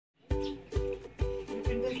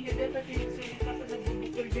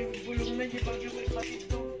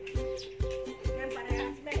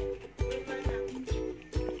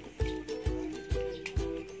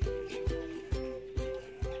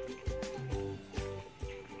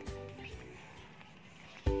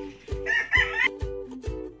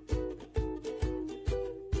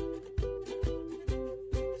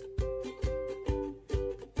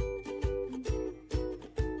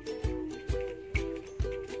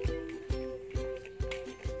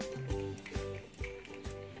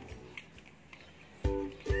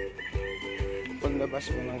Paglabas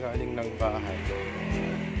mo nang galing ng bahay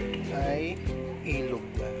ay ilog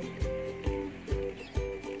na.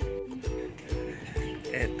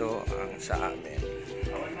 Ito ang sa amin.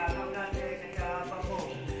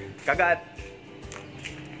 Kagat!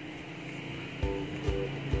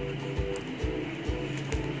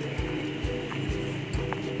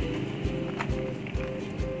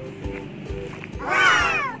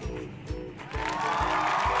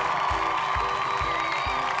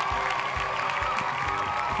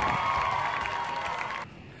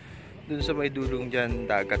 Dun sa may dulong dyan,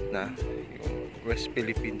 dagat na, yung West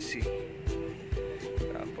Philippine Sea.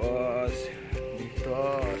 Tapos dito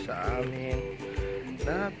sa amin,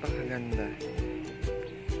 napakaganda.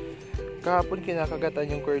 Kahapon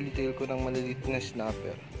kinakagatan yung curly tail ko ng maliliit na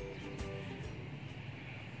snapper.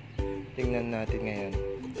 Tingnan natin ngayon.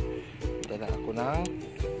 Dala ako ng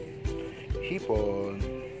hipon.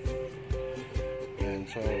 Yan,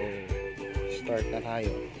 so start na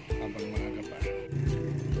tayo habang maaga pa.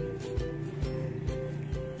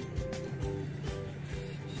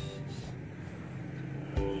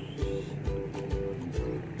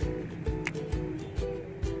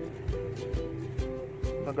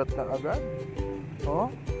 Agad na agad. Oh.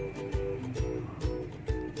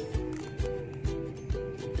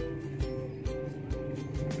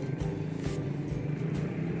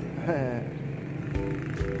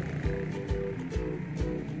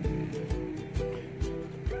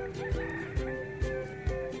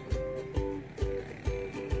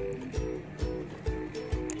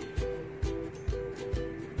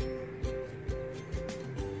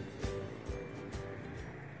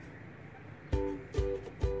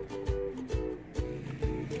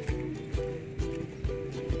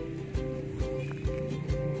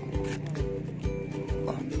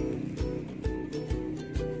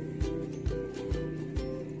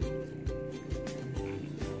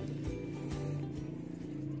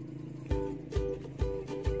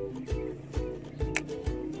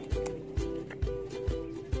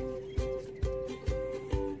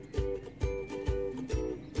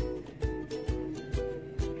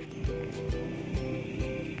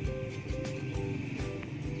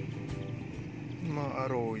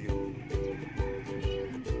 Arroyo.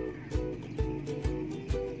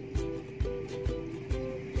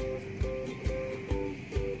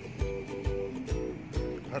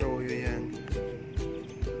 Arroyo yan.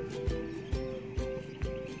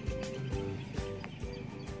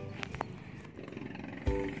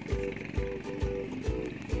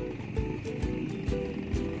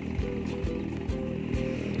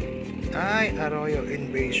 Ay, Arroyo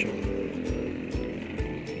Invasion.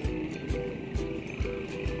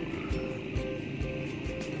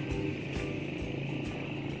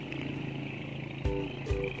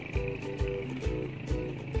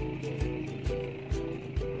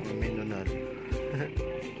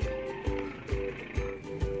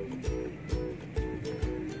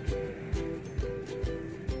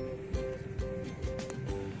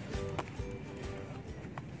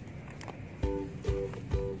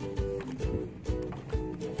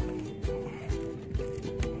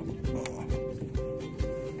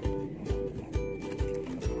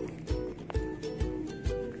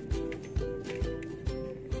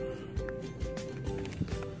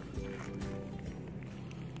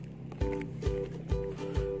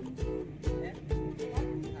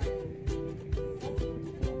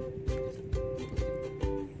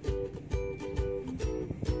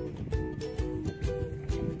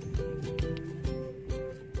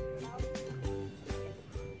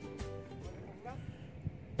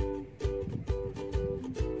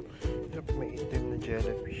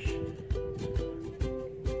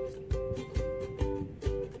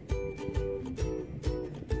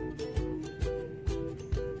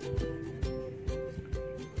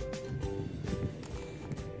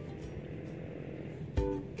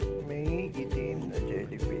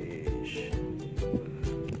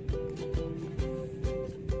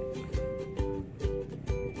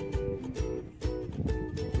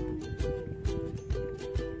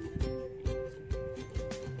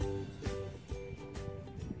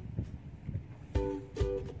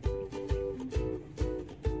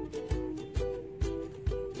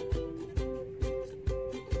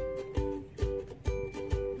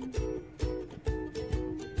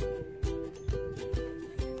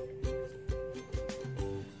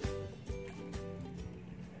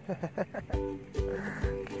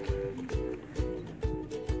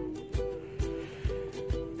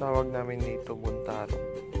 Tawag namin dito buntaro.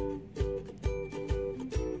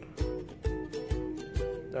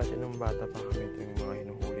 Dati nung bata pa kami, ito yung mga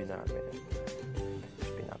hinuhuli namin.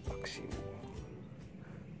 Pinapaksiw.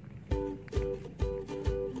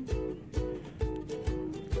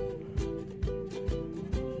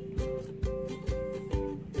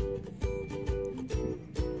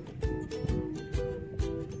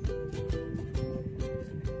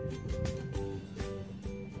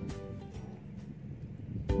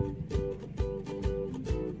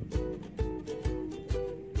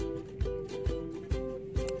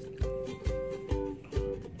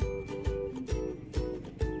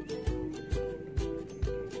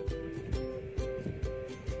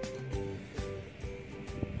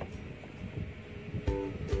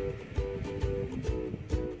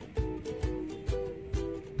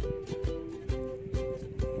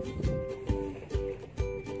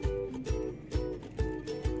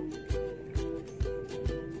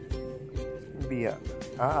 Biya.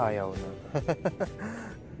 Ayaw na.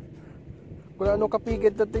 Kung ano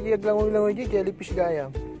kapigit na tigiyag lang dyan, jellyfish gaya.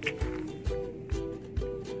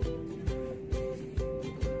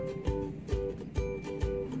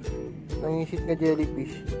 Nangisit nga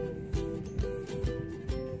jellyfish.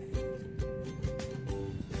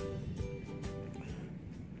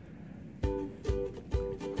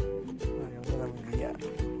 Ayaw na lang biya.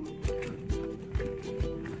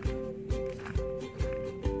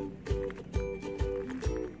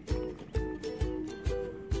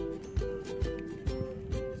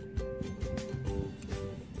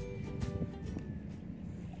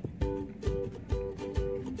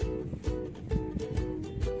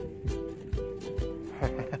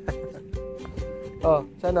 Oh,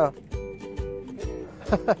 sana?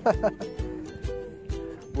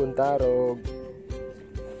 Buntarog.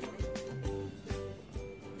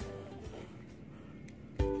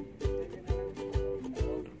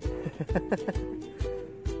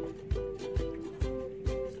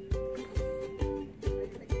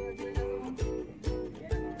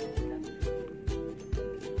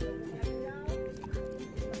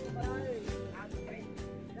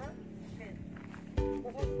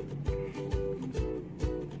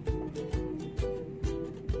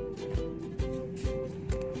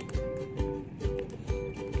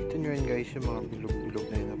 Ito yun guys, yung mga bilog-bilog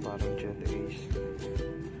na yun na parang jellyfish.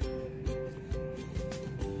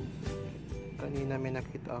 Kanina may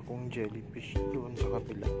nakita akong jellyfish doon sa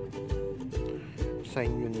kabila.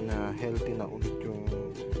 Sign yun na healthy na ulit yung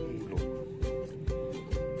ilog.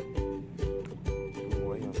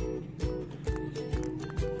 So ayun.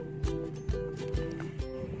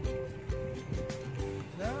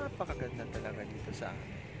 Napakaganda talaga dito sa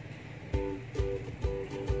akin.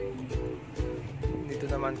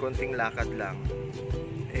 Dito naman konting lakad lang,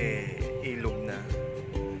 ilog na.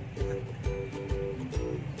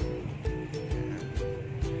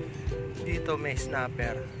 Dito may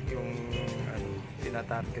snapper, yung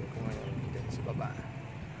tinatarget ko ngayon dito sa baba.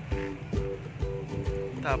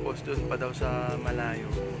 Tapos dun pa daw sa malayo,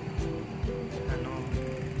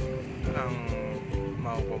 ang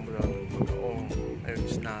makukuha mo daw magkaong ayun,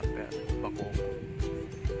 snapper, bako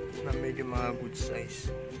na medyo mga good size.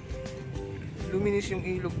 Luminis yung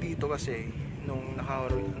ilog dito kasi nung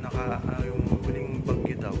yung huling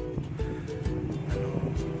bagyo daw,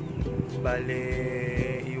 bale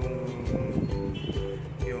yung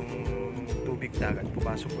tubig dagat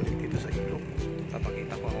pumasok ulit dito sa ilog.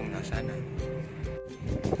 Papakita ko kung nasaan na.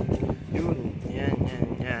 Yun,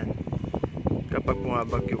 yan. Kapag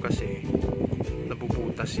bumabagyo kasi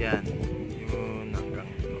nabubutas yan. Yun hanggang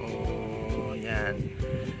yan.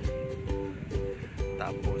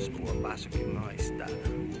 Tapos pumapasok yung mga isda.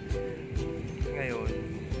 Ngayon,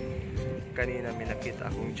 kanina may nakita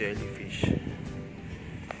akong jellyfish.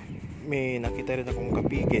 May nakita rin akong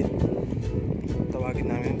kapigit. Tawagin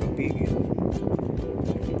namin kapigit.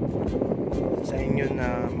 Sa inyo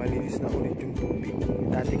na malinis na ulit yung tubig.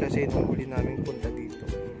 Dati kasi nung huli namin punta dito,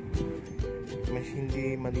 mas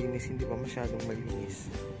hindi malinis, hindi pa masyadong malinis.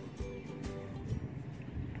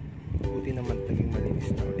 Buti naman naging malinis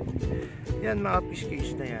na ulit. Yan mga fish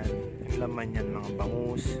cage na yan. Yung laman yan mga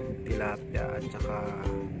bangus, tilapia at saka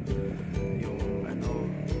yung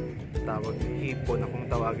tawag hipon na kung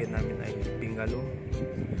tawagin namin ay bingalo.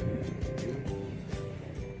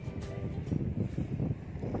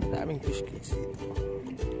 Daming fish cage dito.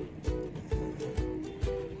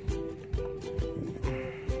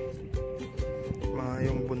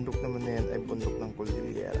 Yung bundok naman na yan ay bundok ng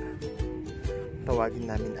Cordillera. Tawagin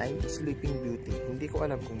namin ay Sleeping Beauty. Hindi ko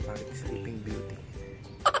alam kung bakit Sleeping Beauty.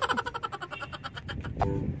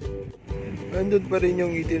 Nandun pa rin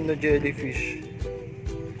yung itim na jellyfish.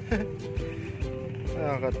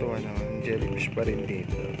 Nakakatuwa naman, jellyfish pa rin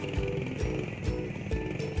dito.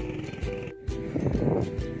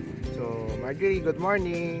 So, Marjorie, good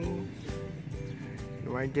morning. Si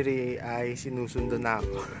Marjorie ay sinusundo na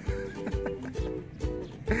ako.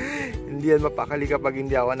 Hindi yan mapakali kapag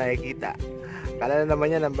hindi ako nakikita. Kala na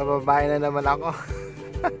naman yan, ang bababae na naman ako.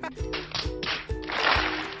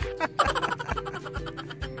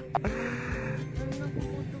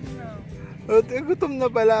 Gutom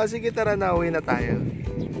na pala. Sige, tara na. Uwi na tayo.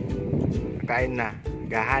 Kain na.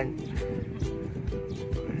 Gahan.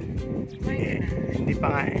 Hindi pa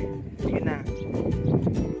nga eh. Sige na.